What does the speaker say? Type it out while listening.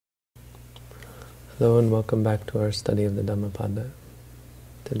Hello and welcome back to our study of the Dhammapada.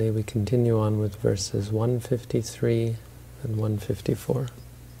 Today we continue on with verses 153 and 154,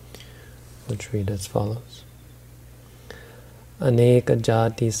 which read as follows. Aneka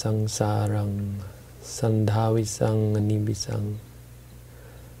jati sangsarang sandhavisang anibisang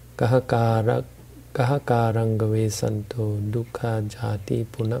kahakarang gave santo dukkha jati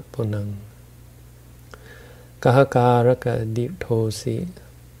punak kahakaraka dipthosi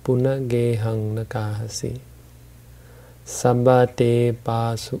punagehang nakahasi sabbate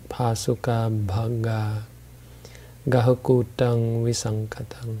pasuka bhaga gahakutang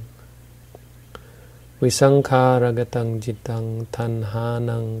visankatang visankaragatang jitang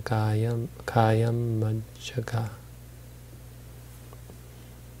tanhanang kayam majjaga,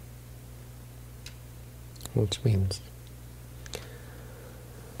 which means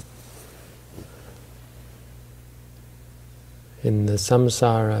in the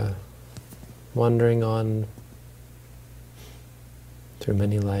samsara, wandering on through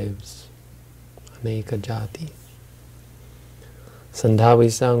many lives, aneka jati,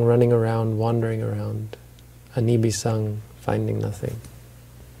 sandhavisang, running around, wandering around, anibisang, finding nothing,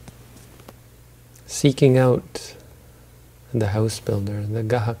 seeking out the house builder, the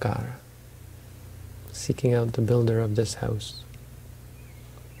gahakara, seeking out the builder of this house,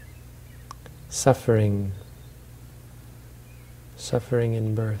 suffering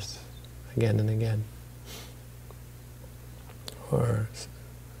in birth again and again, or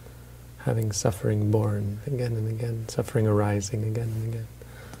having suffering born again and again, suffering arising again and again.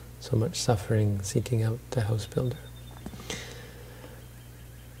 So much suffering seeking out the house builder.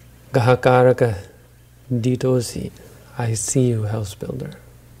 Gahakaraka ditosi, I see you, house builder.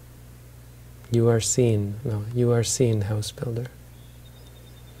 You are seen, you are seen, house builder.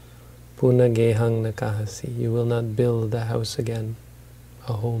 Punagehang nakahasi, you will not build a house again,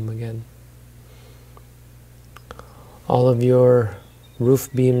 a home again. All of your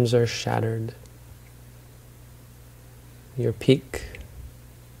roof beams are shattered, your peak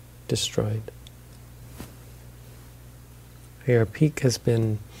destroyed. Your peak has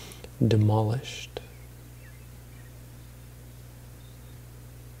been demolished.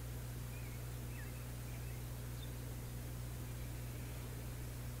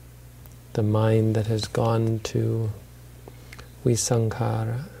 The mind that has gone to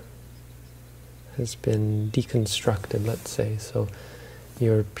visankhara has been deconstructed, let's say. So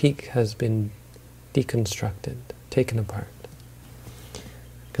your peak has been deconstructed, taken apart.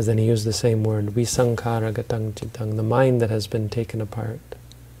 Because then he used the same word, visankhara gatang chitang, the mind that has been taken apart,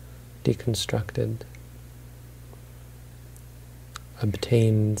 deconstructed,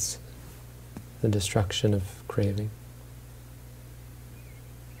 obtains the destruction of craving.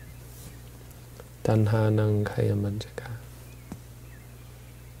 Tanhanang kaya majjaka.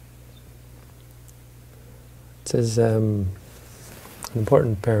 This is an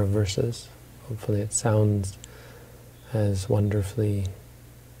important pair of verses. Hopefully it sounds as wonderfully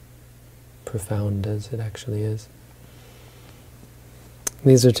profound as it actually is.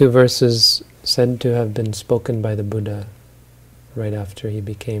 These are two verses said to have been spoken by the Buddha right after he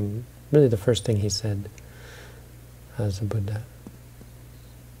became, really the first thing he said as a Buddha.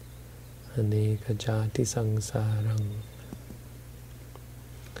 Aneka jati sangsarang.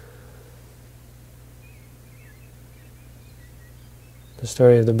 The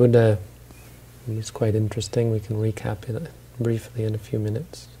story of the Buddha is quite interesting. We can recap it briefly in a few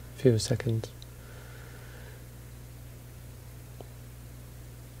minutes, a few seconds.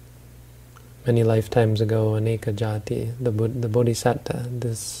 Many lifetimes ago, Aneka jati, the Bodhisattva,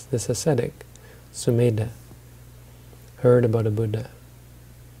 this ascetic, Sumedha, heard about a Buddha.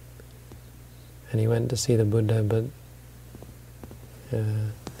 And he went to see the Buddha, but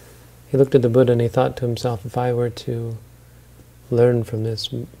he looked at the Buddha and he thought to himself, if I were to learn from this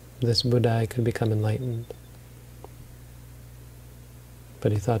Buddha, I could become enlightened.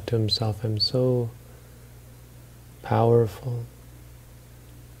 But he thought to himself, I'm so powerful,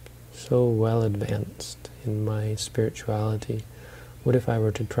 so well advanced in my spirituality. What if I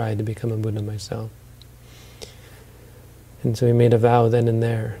were to try to become a Buddha myself? And so he made a vow then and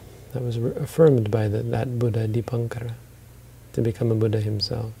there, that was affirmed by that Buddha, Dipankara, to become a Buddha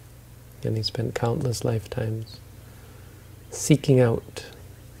himself. And he spent countless lifetimes seeking out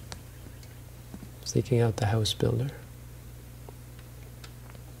the house builder.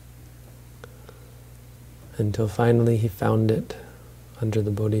 Until finally he found it under the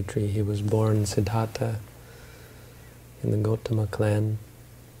Bodhi tree. He was born Siddhartha in the Gautama clan.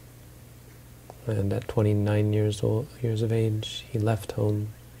 And at 29 years of age, he left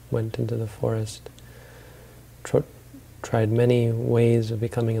home, went into the forest, tried many ways of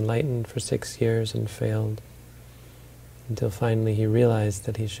becoming enlightened for 6 years and failed, until finally he realized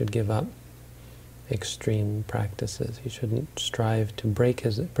that he should give up extreme practices. He shouldn't strive to break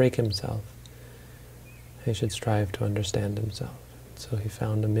himself. He should strive to understand himself. So he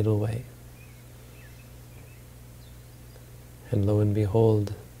found a middle way. And lo and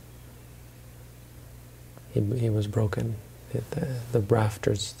behold, he was broken. The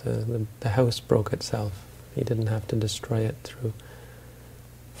rafters, the house broke itself. He didn't have to destroy it through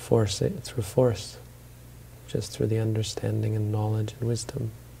force, just through the understanding and knowledge and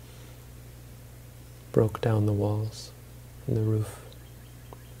wisdom. Broke down the walls and the roof.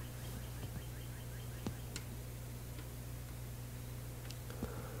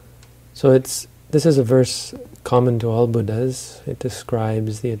 So this is a verse common to all Buddhas. It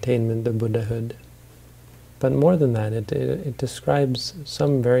describes the attainment of Buddhahood. But more than that, it describes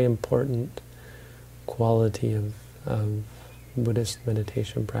some very important quality of Buddhist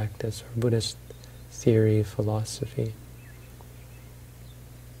meditation practice, or Buddhist theory, philosophy.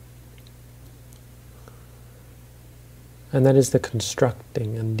 And that is the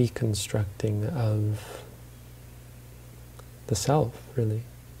constructing and deconstructing of the self, really,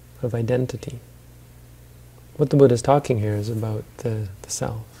 of identity. What the Buddha is talking here is about the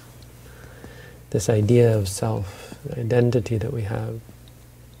self. This idea of self, identity that we have.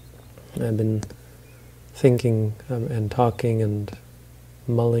 I've been thinking and talking and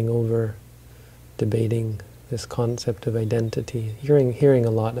mulling over, debating this concept of identity, hearing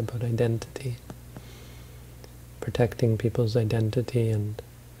a lot about identity, protecting people's identity and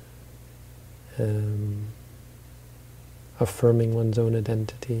affirming one's own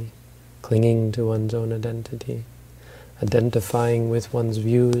identity, clinging to one's own identity, identifying with one's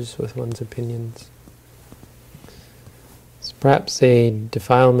views, with one's opinions. It's perhaps a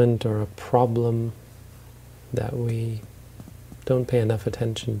defilement or a problem that we don't pay enough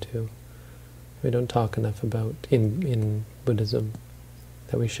attention to. We don't talk enough about in Buddhism,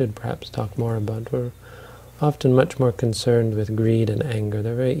 that we should perhaps talk more about. We're often much more concerned with greed and anger.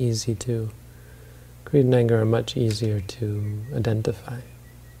 They're very easy to, greed and anger are much easier to identify,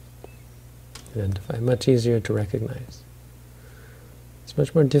 much easier to recognize. It's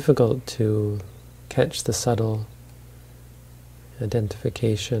much more difficult to catch the subtle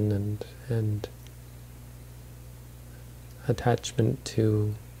identification and attachment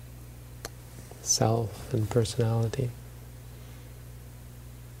to self and personality.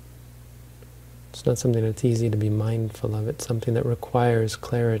 It's not something that's easy to be mindful of. It's something that requires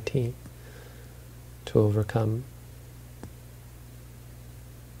clarity to overcome.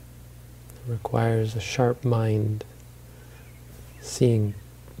 It requires a sharp mind, seeing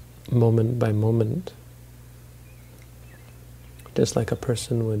moment by moment, just like a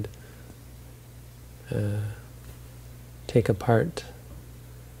person would take apart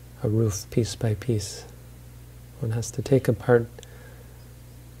a roof piece by piece. One has to take apart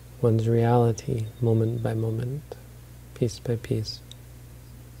one's reality moment by moment, piece by piece,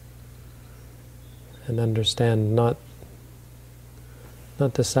 and understand not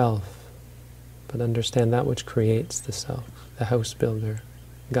the self, but understand that which creates the self, the house builder,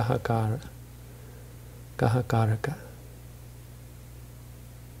 Gahakaraka.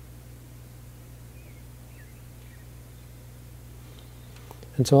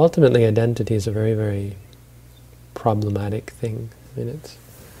 And so ultimately identity is a very, very problematic thing. I mean,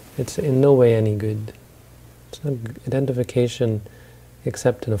 it's in no way any good. It's not identification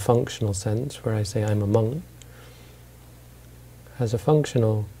except in a functional sense, where I say I'm a monk. As a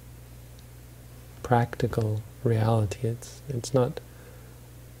functional, practical reality, it's not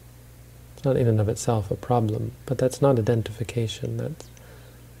in and of itself a problem, but that's not identification.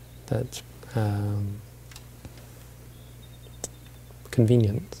 That's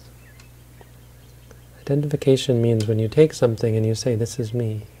convenience. Identification means when you take something and you say, this is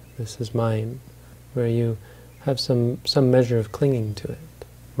me, this is mine, where you have some measure of clinging to it,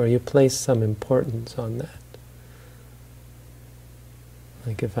 where you place some importance on that.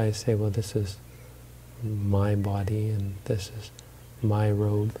 Like if I say, well, this is my body and this is my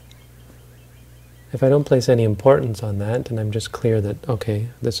robe. If I don't place any importance on that, and I'm just clear that, okay,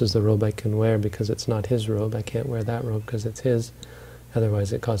 this is the robe I can wear because it's not his robe, I can't wear that robe because it's his,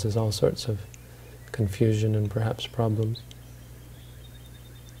 otherwise it causes all sorts of confusion and perhaps problems.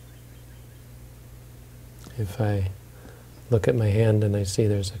 If I look at my hand and I see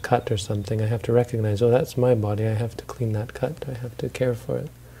there's a cut or something, I have to recognize, oh, that's my body, I have to clean that cut, I have to care for it.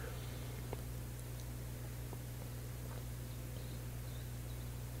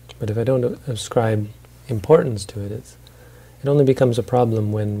 But if I don't ascribe importance to it, it only becomes a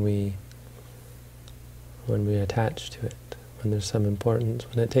problem when we when we attach to it, when there's some importance,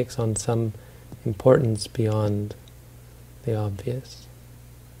 when it takes on some importance beyond the obvious.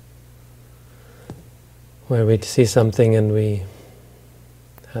 Where we see something and we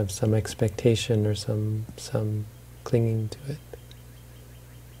have some expectation or some clinging to it.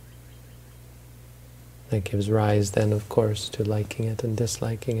 That gives rise then, of course, to liking it and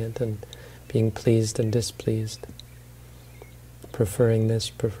disliking it, and being pleased and displeased, preferring this,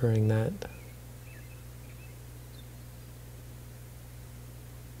 preferring that.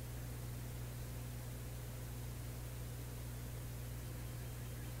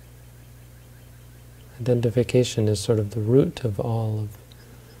 Identification is sort of the root of all of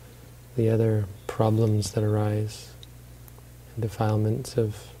the other problems that arise, defilements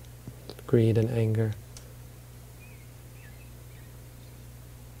of greed and anger.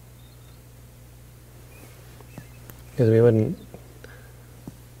 Because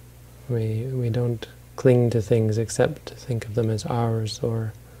we don't cling to things except to think of them as ours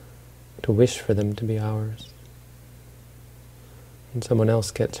or to wish for them to be ours. When someone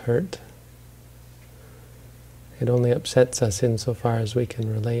else gets hurt, it only upsets us insofar as we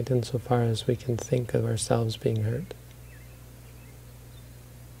can relate, insofar as we can think of ourselves being hurt.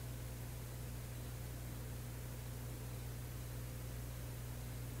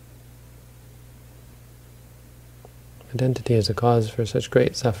 Identity is a cause for such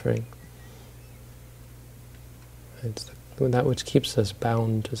great suffering. It's that which keeps us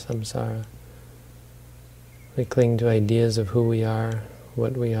bound to samsara. We cling to ideas of who we are,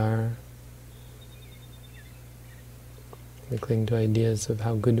 what we are. We cling to ideas of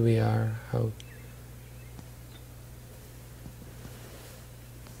how good we are, of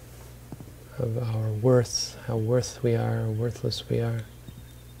our worth, how worth we are, how worthless we are.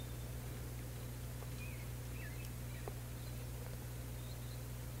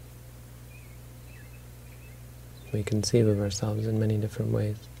 We conceive of ourselves in many different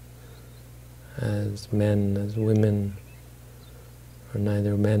ways, as men, as women, or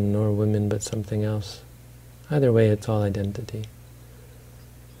neither men nor women but something else. Either way, it's all identity.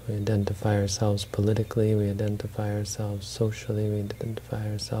 We identify ourselves politically, we identify ourselves socially, we identify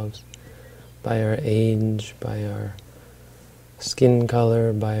ourselves by our age, by our skin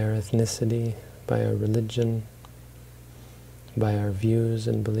color, by our ethnicity, by our religion, by our views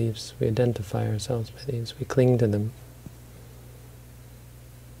and beliefs. We identify ourselves by these. We cling to them.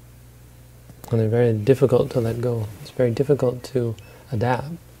 And they're very difficult to let go. It's very difficult to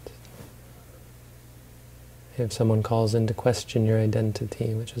adapt. If someone calls into question your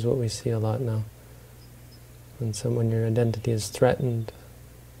identity, which is what we see a lot now, when your identity is threatened,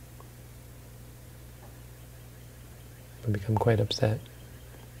 we become quite upset.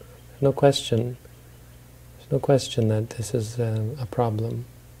 There's no question that this is a problem.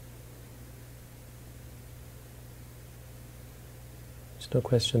 There's no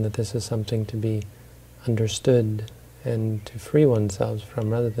question that this is something to be understood and to free oneself from,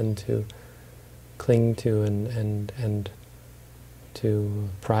 rather than to cling to and to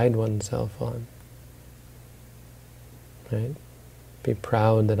pride oneself on. Right? Be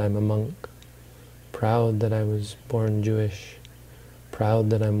proud that I'm a monk, proud that I was born Jewish, proud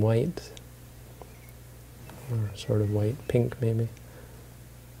that I'm white, or sort of white, pink maybe.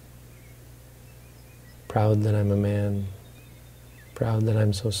 Proud that I'm a man, proud that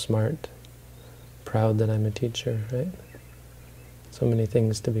I'm so smart, proud that I'm a teacher, right? So many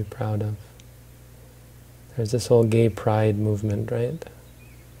things to be proud of. There's this whole gay pride movement, right?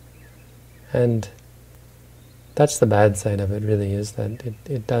 And that's the bad side of it, really, is that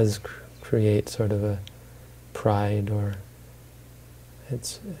it does create sort of a pride, or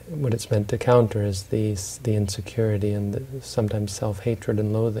what it's meant to counter is the insecurity and sometimes self-hatred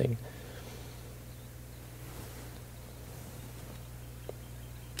and loathing.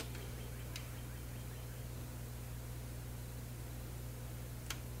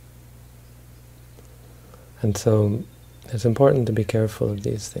 And so it's important to be careful of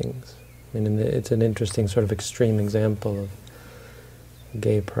these things. I mean, it's an interesting sort of extreme example of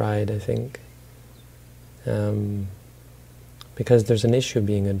gay pride, I think. Because there's an issue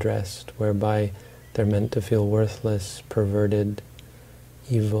being addressed whereby they're meant to feel worthless, perverted,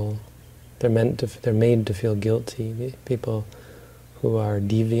 evil. They're made to feel guilty. People who are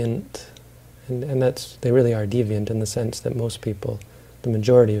deviant, and they really are deviant in the sense that most people, the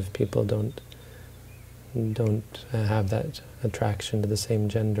majority of people, don't have that attraction to the same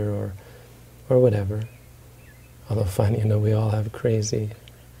gender or whatever. Although fun, we all have crazy.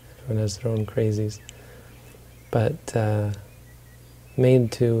 Everyone has their own crazies. But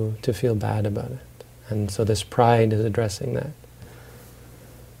made to feel bad about it. And so this pride is addressing that.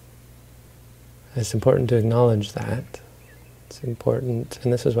 it's important to acknowledge that. It's important,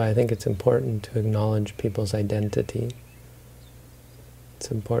 and this is why I think it's important to acknowledge people's identity.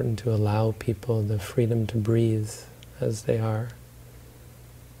 It's important to allow people the freedom to breathe as they are,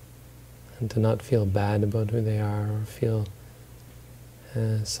 and to not feel bad about who they are, or feel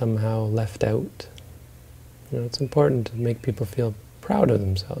somehow left out. It's important to make people feel proud of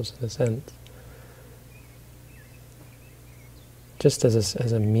themselves, in a sense. Just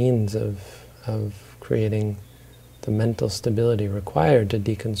as a means of creating the mental stability required to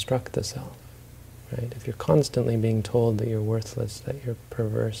deconstruct the self. Right? If you're constantly being told that you're worthless, that you're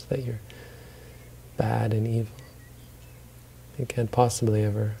perverse, that you're bad and evil, you can't possibly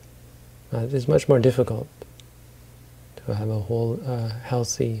ever... it's much more difficult to have a whole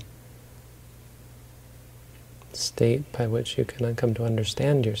healthy state by which you can come to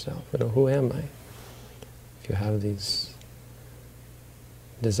understand yourself. Who am I? If you have these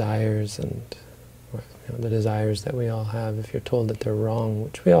desires, and the desires that we all have, if you're told that they're wrong,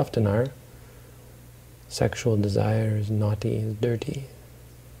 which we often are. Sexual desire is naughty, is dirty.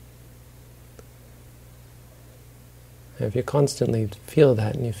 And if you constantly feel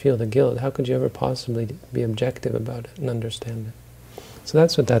that and you feel the guilt, how could you ever possibly be objective about it and understand it? So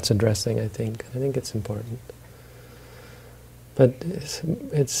that's what that's addressing, I think. I think it's important. But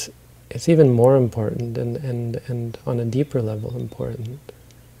it's even more important, and on a deeper level important,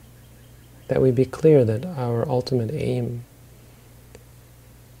 that we be clear that our ultimate aim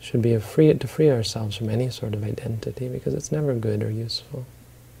should be to free ourselves from any sort of identity, because it's never good or useful.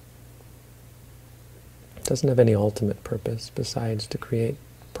 It doesn't have any ultimate purpose besides to create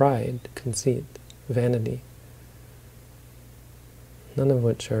pride, conceit, vanity, none of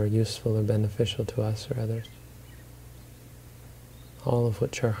which are useful or beneficial to us or others, all of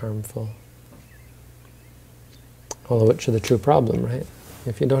which are harmful, all of which are the true problem, right?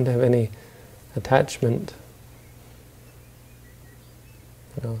 If you don't have any attachment,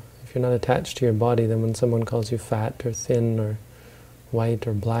 if you're not attached to your body, then when someone calls you fat or thin or white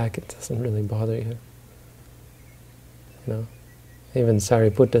or black, it doesn't really bother you. Even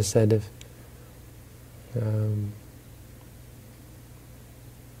Sariputta said, if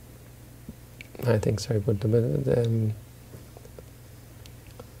I think Sariputta, but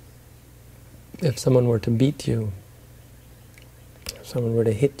if someone were to beat you, if someone were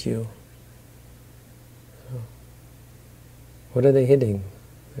to hit you, what are they hitting?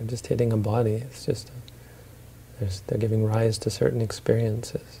 They're just hitting a body. It's just they're giving rise to certain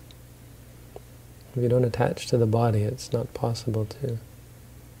experiences. If you don't attach to the body, it's not possible to.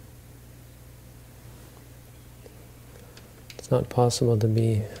 It's not possible to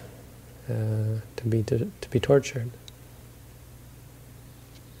be tortured.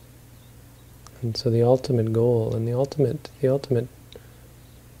 And so the ultimate goal and the ultimate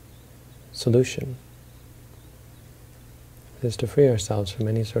solution is to free ourselves from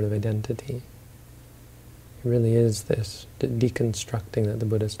any sort of identity. It really is this deconstructing that the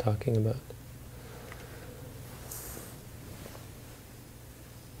Buddha is talking about.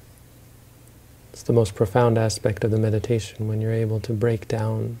 It's the most profound aspect of the meditation, when you're able to break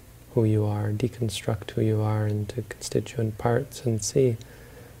down who you are, deconstruct who you are into constituent parts, and see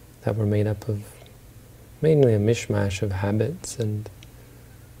that we're made up of mainly a mishmash of habits and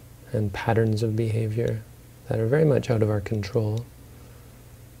patterns of behavior that are very much out of our control.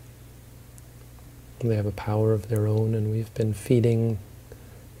 They have a power of their own, and we've been feeding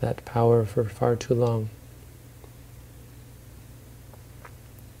that power for far too long.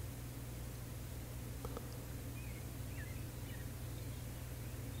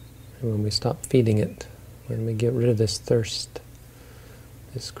 And when we stop feeding it, when we get rid of this thirst,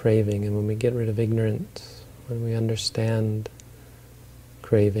 this craving, and when we get rid of ignorance, when we understand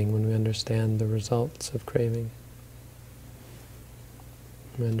craving, when we understand the results of craving,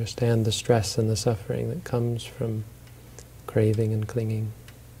 we understand the stress and the suffering that comes from craving and clinging.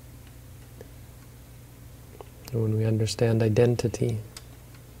 And when we understand identity,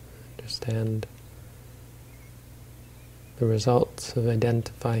 understand the results of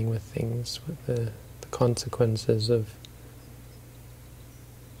identifying with things, with the consequences of,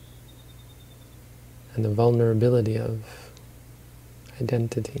 and the vulnerability of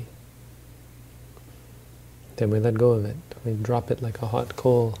identity, then we let go of it. We drop it like a hot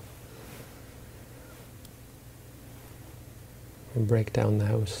coal. We break down the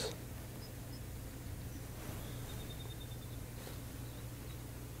house.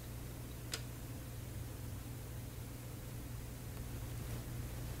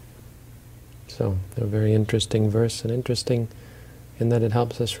 So, a very interesting verse, and interesting in that it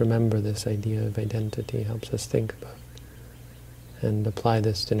helps us remember this idea of identity, helps us think about and apply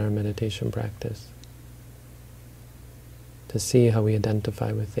this in our meditation practice. To see how we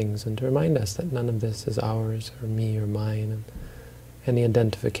identify with things, and to remind us that none of this is ours or me or mine, and any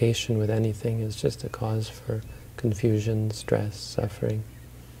identification with anything is just a cause for confusion, stress, suffering.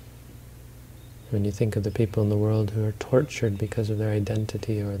 When you think of the people in the world who are tortured because of their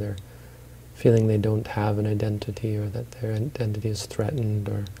identity, or their feeling they don't have an identity, or that their identity is threatened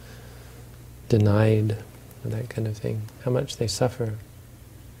or denied, or that kind of thing, how much they suffer.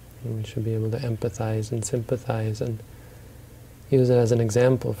 And we should be able to empathize and sympathize and use it as an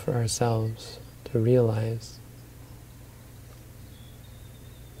example for ourselves to realize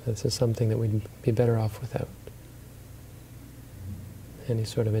this is something that we'd be better off without. Any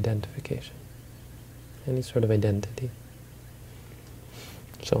sort of identification, any sort of identity.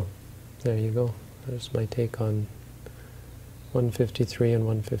 So, there you go. There's my take on 153 and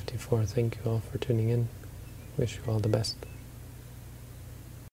 154. Thank you all for tuning in. Wish you all the best.